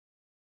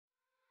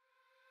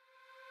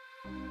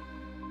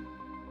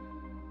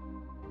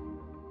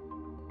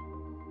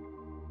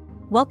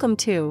Welcome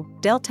to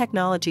Dell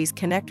Technologies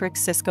Connectrix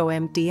Cisco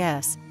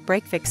MDS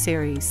break-fix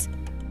series.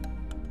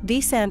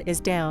 Vsan is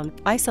down,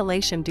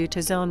 isolation due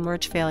to zone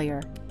merge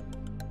failure.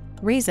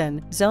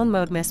 Reason: zone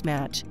mode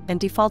mismatch and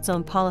default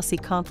zone policy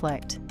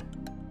conflict.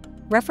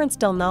 Reference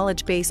Dell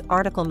Knowledge Base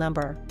article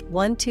number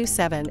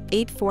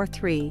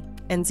 127843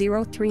 and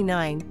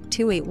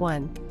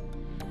 039281.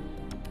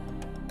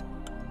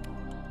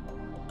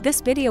 This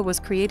video was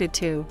created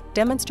to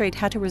demonstrate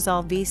how to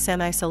resolve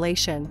Vsan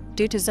isolation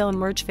due to zone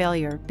merge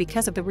failure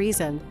because of the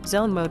reason,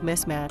 zone mode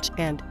mismatch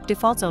and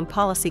default zone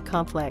policy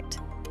conflict.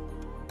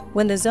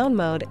 When the zone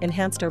mode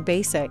enhanced or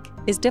basic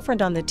is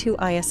different on the two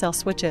ISL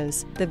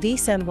switches, the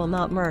Vsan will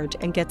not merge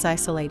and gets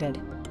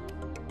isolated.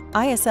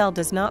 ISL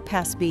does not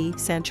pass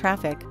Vsan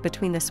traffic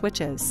between the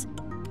switches.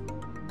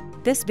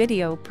 This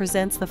video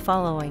presents the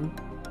following.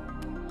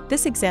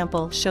 This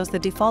example shows the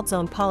default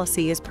zone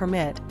policy is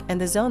permit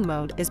and the zone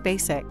mode is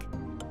basic.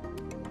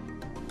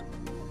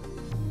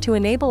 To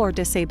enable or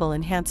disable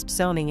enhanced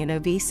zoning in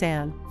a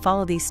Vsan,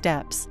 follow these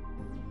steps.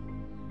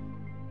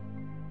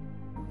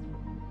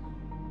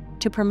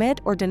 To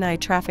permit or deny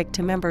traffic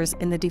to members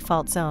in the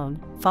default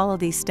zone, follow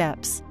these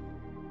steps.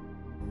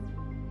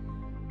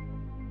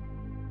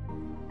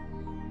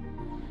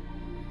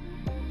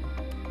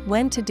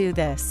 When to do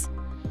this.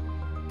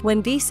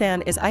 When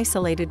Vsan is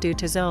isolated due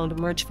to zone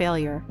merge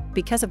failure,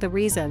 because of the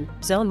reason,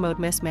 zone mode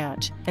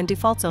mismatch, and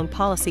default zone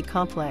policy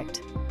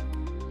conflict.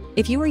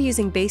 If you are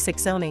using basic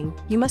zoning,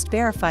 you must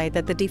verify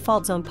that the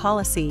default zone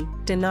policy,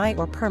 deny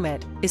or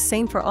permit, is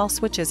same for all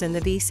switches in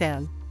the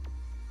Vsan.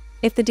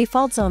 If the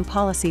default zone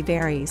policy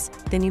varies,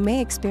 then you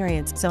may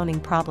experience zoning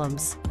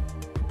problems.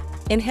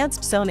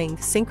 Enhanced zoning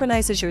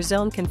synchronizes your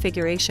zone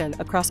configuration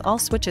across all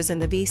switches in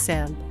the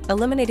Vsan,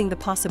 eliminating the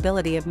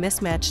possibility of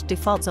mismatched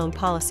default zone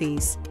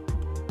policies.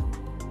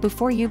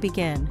 Before you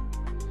begin.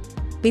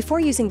 Before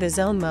using the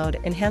zone mode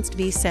enhanced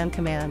Vsan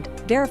command,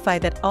 verify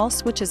that all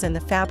switches in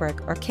the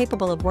fabric are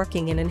capable of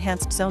working in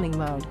enhanced zoning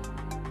mode.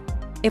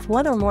 If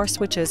one or more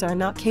switches are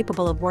not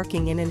capable of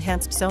working in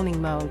enhanced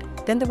zoning mode,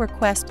 then the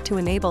request to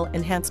enable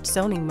enhanced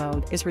zoning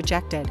mode is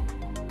rejected.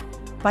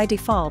 By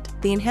default,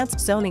 the enhanced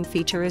zoning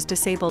feature is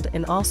disabled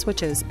in all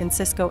switches in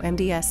Cisco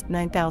MDS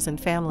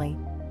 9000 family.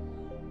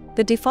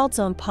 The default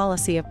zone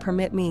policy of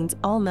permit means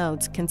all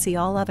nodes can see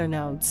all other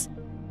nodes.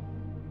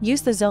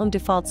 Use the zone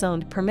default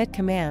zoned permit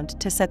command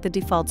to set the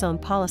default zone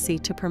policy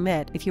to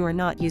permit if you are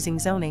not using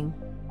zoning.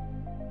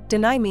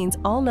 Deny means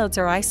all nodes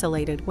are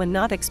isolated when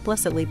not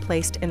explicitly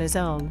placed in a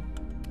zone.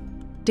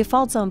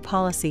 Default zone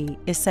policy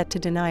is set to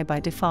deny by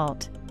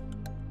default.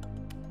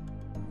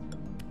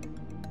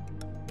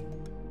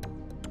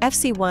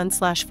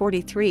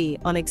 FC1/43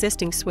 on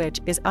existing switch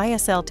is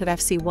ISL to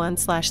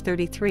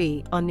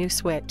FC1/33 on new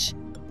switch.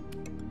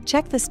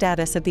 Check the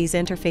status of these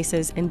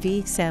interfaces in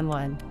Vsan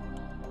 1.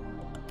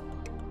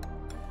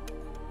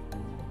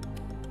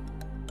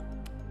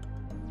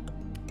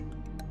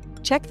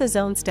 Check the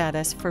zone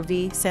status for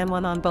Vsan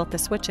 1 on both the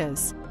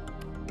switches.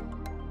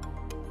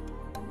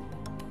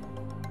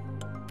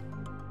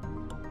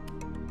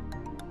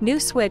 New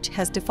switch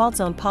has default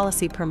zone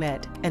policy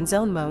permit and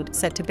zone mode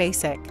set to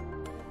basic,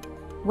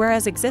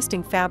 whereas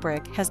existing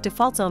fabric has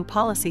default zone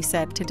policy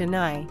set to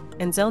deny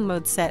and zone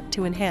mode set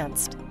to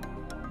enhanced.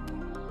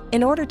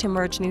 In order to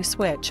merge new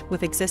switch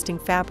with existing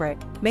fabric,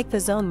 make the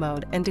zone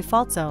mode and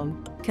default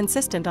zone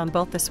consistent on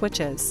both the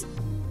switches.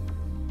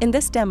 In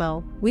this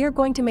demo, we are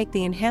going to make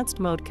the enhanced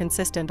mode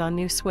consistent on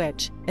new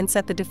switch and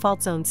set the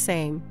default zone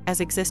same as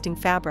existing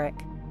fabric.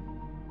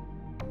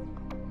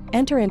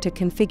 Enter into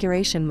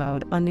configuration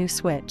mode on new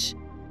switch.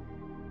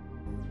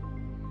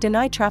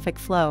 Deny traffic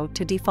flow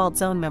to default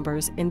zone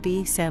members in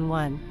Vsan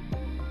 1.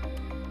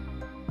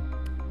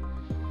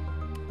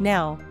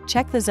 Now,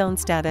 check the zone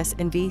status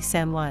in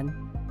Vsan 1.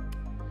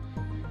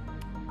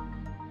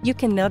 You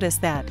can notice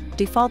that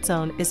default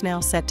zone is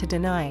now set to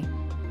deny.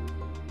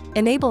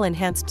 Enable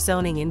enhanced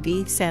zoning in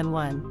Vsan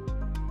 1.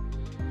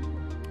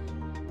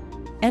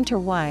 Enter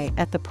Y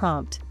at the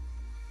prompt.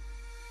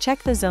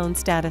 Check the zone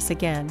status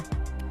again.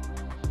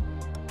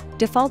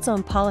 Default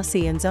zone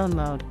policy and zone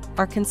mode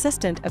are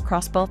consistent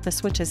across both the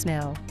switches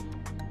now.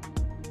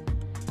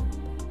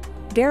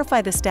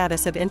 Verify the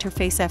status of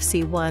interface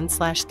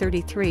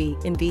FC1/33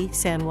 in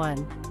Vsan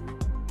 1.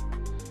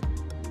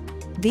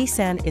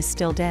 Vsan is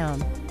still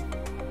down.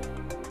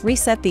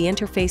 Reset the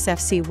interface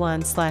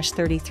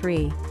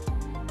FC1/33.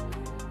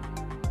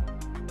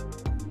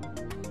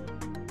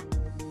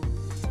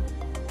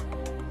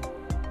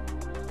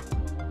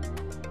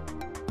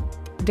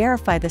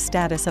 Verify the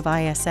status of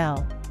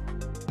ISL.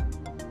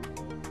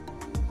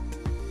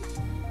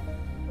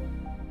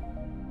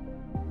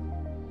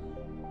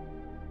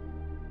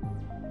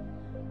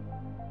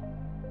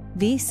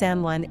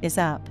 Vsan 1 is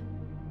up.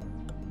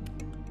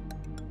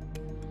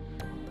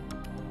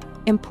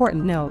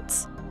 Important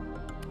notes.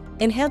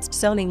 Enhanced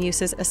zoning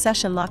uses a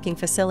session locking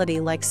facility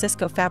like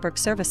Cisco Fabric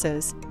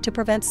Services to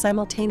prevent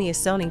simultaneous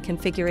zoning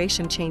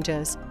configuration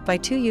changes by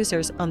two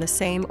users on the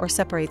same or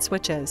separate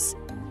switches.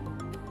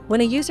 When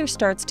a user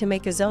starts to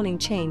make a zoning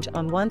change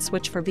on one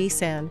switch for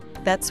Vsan,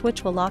 that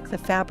switch will lock the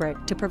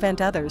fabric to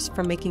prevent others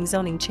from making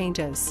zoning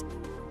changes.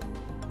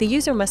 The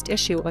user must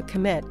issue a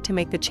commit to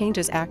make the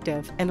changes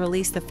active and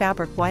release the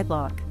fabric-wide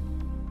lock.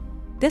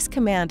 This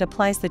command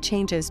applies the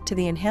changes to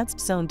the enhanced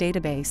zone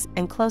database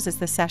and closes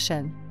the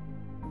session.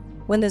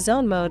 When the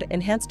zone mode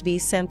enhanced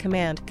Vsan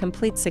command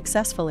completes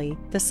successfully,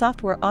 the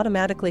software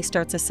automatically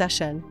starts a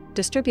session,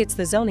 distributes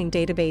the zoning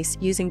database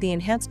using the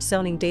enhanced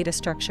zoning data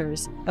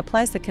structures,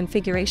 applies the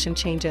configuration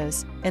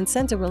changes, and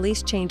sends a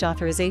release change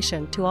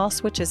authorization to all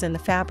switches in the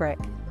fabric.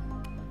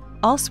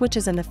 All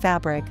switches in the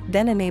fabric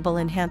then enable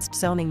enhanced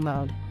zoning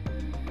mode.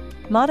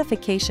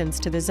 Modifications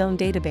to the zone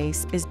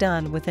database is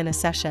done within a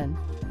session.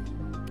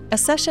 A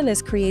session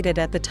is created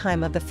at the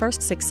time of the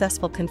first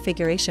successful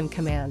configuration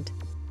command.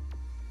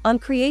 On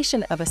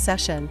creation of a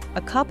session,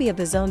 a copy of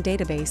the zone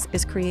database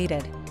is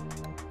created.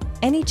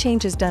 Any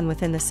changes done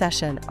within the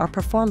session are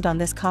performed on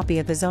this copy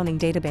of the zoning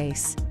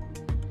database.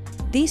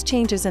 These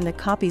changes in the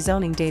copy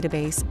zoning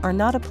database are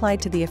not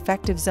applied to the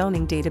effective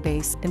zoning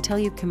database until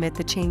you commit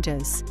the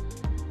changes.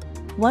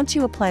 Once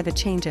you apply the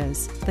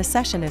changes, the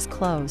session is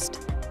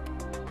closed.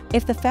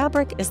 If the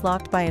fabric is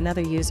locked by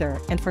another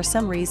user and for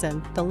some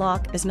reason the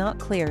lock is not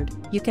cleared,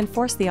 you can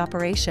force the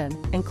operation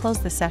and close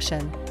the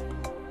session.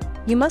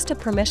 You must have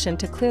permission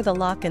to clear the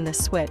lock in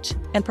this switch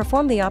and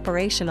perform the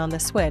operation on the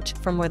switch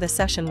from where the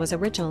session was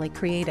originally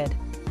created.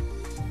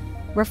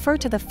 Refer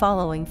to the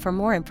following for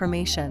more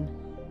information.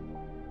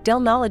 Dell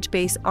Knowledge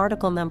Base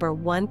article number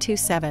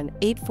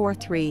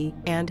 127843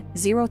 and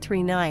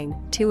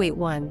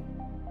 039281.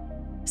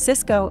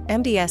 Cisco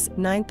MDS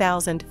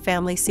 9000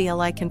 Family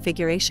CLI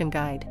Configuration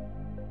Guide.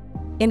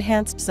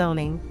 Enhanced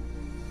Zoning.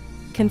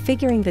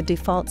 Configuring the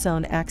default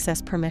zone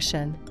access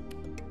permission.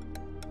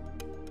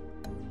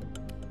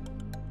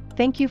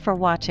 Thank you for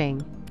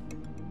watching.